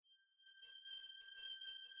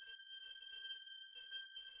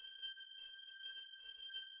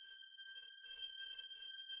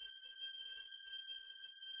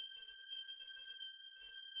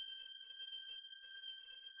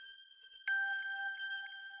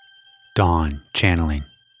Dawn Channeling.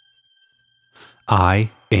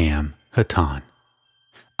 I am Hatonn.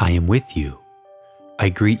 I am with you. I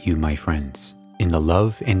greet you, my friends, in the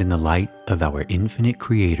love and in the light of our infinite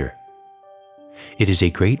Creator. It is a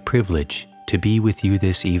great privilege to be with you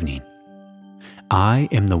this evening. I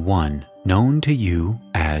am the one known to you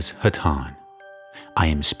as Hatonn. I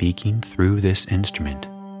am speaking through this instrument.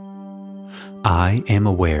 I am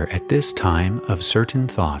aware at this time of certain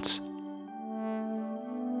thoughts.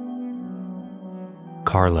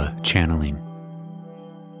 Carla Channeling.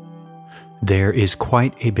 There is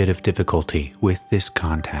quite a bit of difficulty with this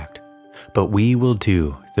contact, but we will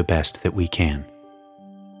do the best that we can.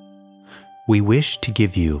 We wish to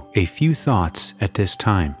give you a few thoughts at this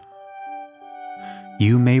time.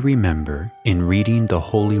 You may remember in reading the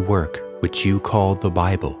holy work which you call the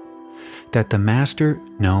Bible, that the Master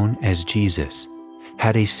known as Jesus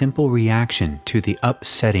had a simple reaction to the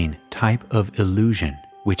upsetting type of illusion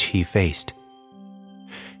which he faced.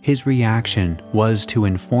 His reaction was to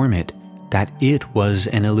inform it that it was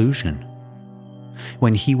an illusion.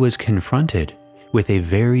 When he was confronted with a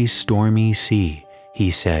very stormy sea, he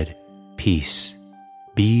said, "Peace,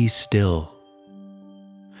 be still."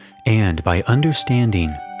 And by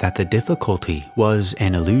understanding that the difficulty was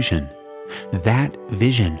an illusion, that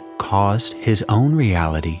vision caused his own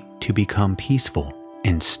reality to become peaceful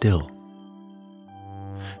and still.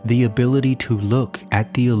 The ability to look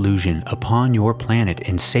at the illusion upon your planet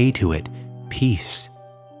and say to it, "Peace,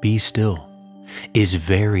 be still," is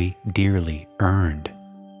very dearly earned.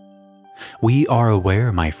 We are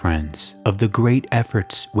aware, my friends, of the great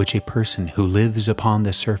efforts which a person who lives upon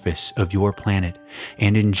the surface of your planet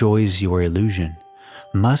and enjoys your illusion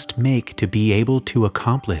must make to be able to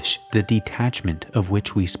accomplish the detachment of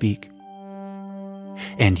which we speak.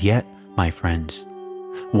 And yet, my friends,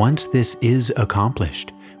 once this is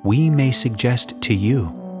accomplished, we may suggest to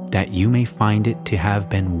you that you may find it to have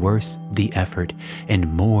been worth the effort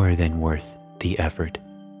and more than worth the effort.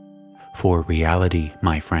 For reality,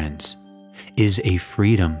 my friends, is a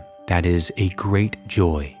freedom that is a great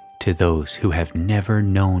joy to those who have never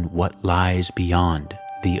known what lies beyond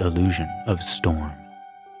the illusion of storm.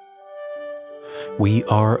 We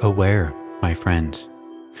are aware, my friends,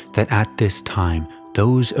 that at this time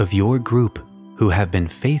those of your group who have been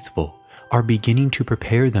faithful are beginning to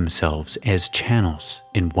prepare themselves as channels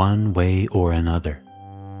in one way or another.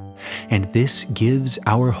 And this gives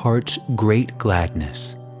our hearts great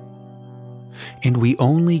gladness. And we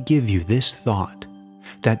only give you this thought,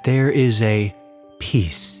 that there is a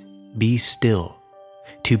 "peace, be still,"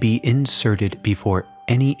 to be inserted before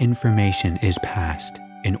any information is passed,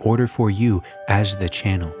 in order for you as the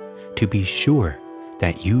channel to be sure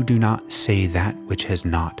that you do not say that which has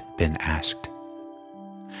not been asked,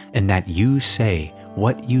 and that you say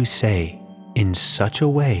what you say in such a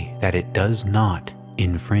way that it does not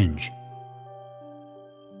infringe.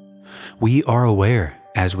 We are aware,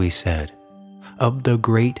 as we said, of the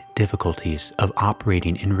great difficulties of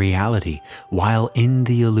operating in reality while in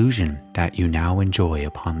the illusion that you now enjoy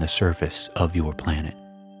upon the surface of your planet.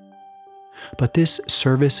 But this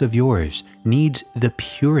service of yours needs the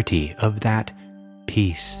purity of that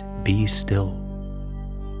 "peace, be still."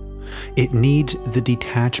 It needs the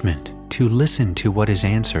detachment to listen to what is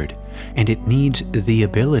answered, and it needs the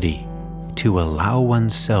ability to allow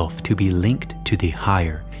oneself to be linked to the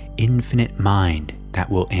higher, infinite mind that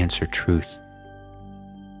will answer truth.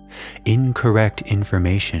 Incorrect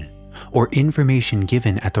information, or information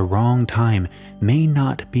given at the wrong time, may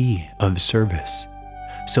not be of service.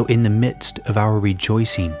 So in the midst of our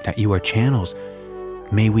rejoicing that you are channels,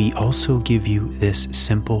 may we also give you this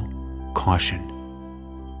simple caution.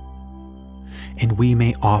 And we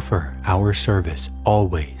may offer our service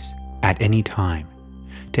always, at any time,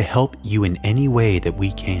 to help you in any way that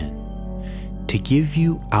we can, to give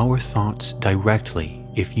you our thoughts directly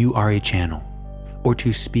if you are a channel, or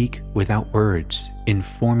to speak without words,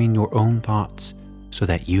 informing your own thoughts so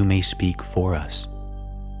that you may speak for us.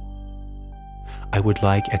 I would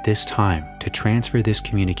like at this time to transfer this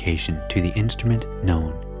communication to the instrument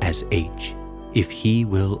known as H, if he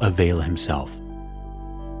will avail himself.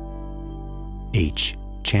 H.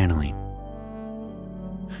 Channeling.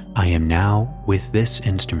 I am now with this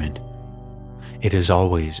instrument. It is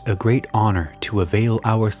always a great honor to avail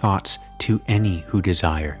our thoughts to any who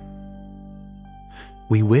desire.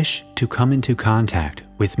 We wish to come into contact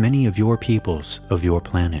with many of your peoples of your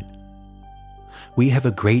planet. We have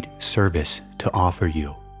a great service to offer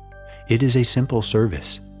you. It is a simple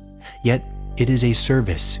service, yet it is a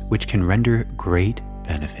service which can render great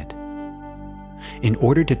benefit. In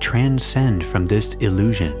order to transcend from this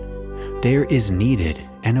illusion, there is needed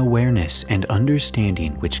an awareness and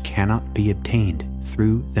understanding which cannot be obtained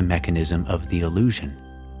through the mechanism of the illusion.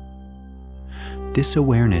 This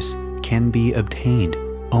awareness can be obtained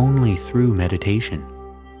only through meditation.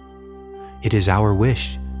 It is our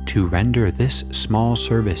wish to render this small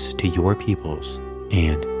service to your peoples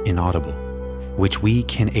and inaudible, which we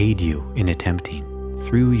can aid you in attempting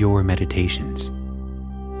through your meditations.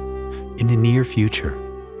 In the near future,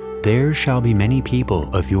 there shall be many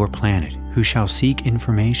people of your planet who shall seek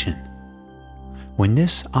information. When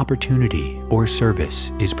this opportunity or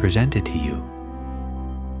service is presented to you.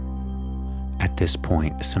 At this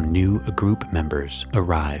point, some new group members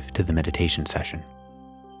arrive to the meditation session.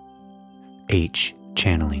 H.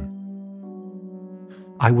 Channeling.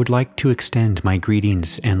 I would like to extend my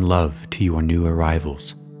greetings and love to your new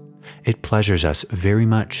arrivals. It pleasures us very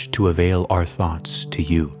much to avail our thoughts to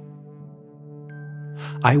you.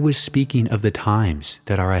 I was speaking of the times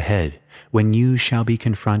that are ahead when you shall be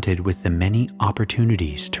confronted with the many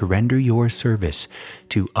opportunities to render your service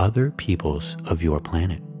to other peoples of your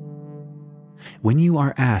planet. When you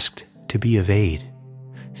are asked to be of aid,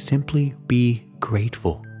 simply be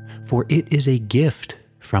grateful, for it is a gift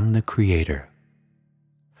from the Creator.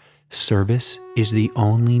 Service is the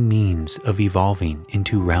only means of evolving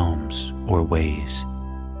into realms or ways.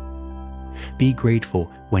 Be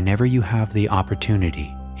grateful whenever you have the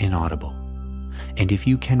opportunity inaudible, and if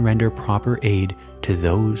you can render proper aid to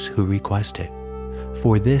those who request it,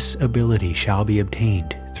 for this ability shall be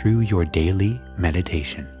obtained through your daily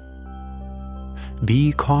meditation.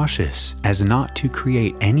 Be cautious as not to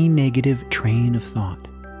create any negative train of thought.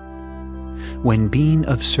 When being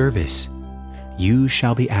of service, you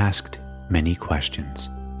shall be asked many questions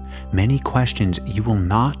you will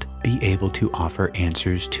not be able to offer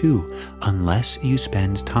answers to unless you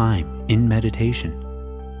spend time in meditation.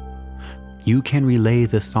 You can relay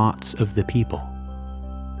the thoughts of the people.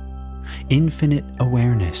 Infinite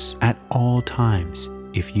awareness at all times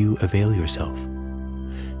if you avail yourself.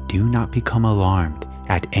 Do not become alarmed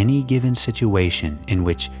at any given situation in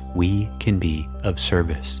which we can be of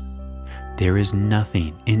service. There is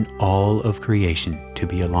nothing in all of creation to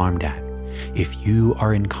be alarmed at if you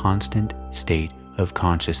are in constant state of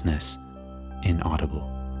consciousness, inaudible.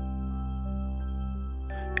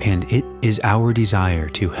 And it is our desire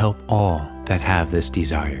to help all that have this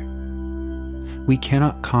desire. We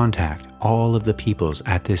cannot contact all of the peoples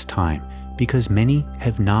at this time because many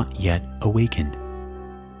have not yet awakened.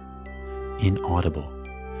 Inaudible.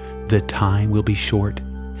 The time will be short,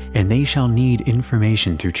 and they shall need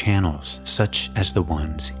information through channels such as the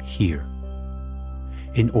ones here.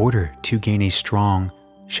 In order to gain a strong,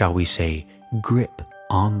 shall we say, grip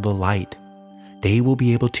on the light, they will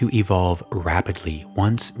be able to evolve rapidly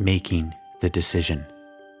once making the decision.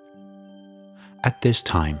 At this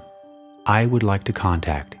time, I would like to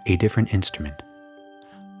contact a different instrument.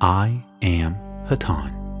 I am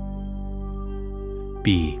Hatonn.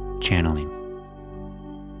 B. Channeling.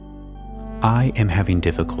 I am having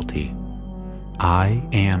difficulty. I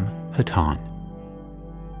am Hatonn.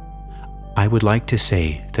 I would like to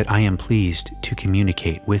say that I am pleased to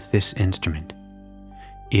communicate with this instrument.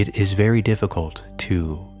 It is very difficult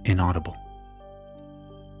to inaudible.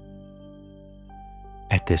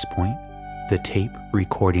 At this point, the tape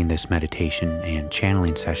recording this meditation and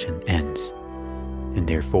channeling session ends, and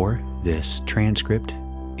therefore this transcript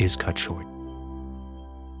is cut short.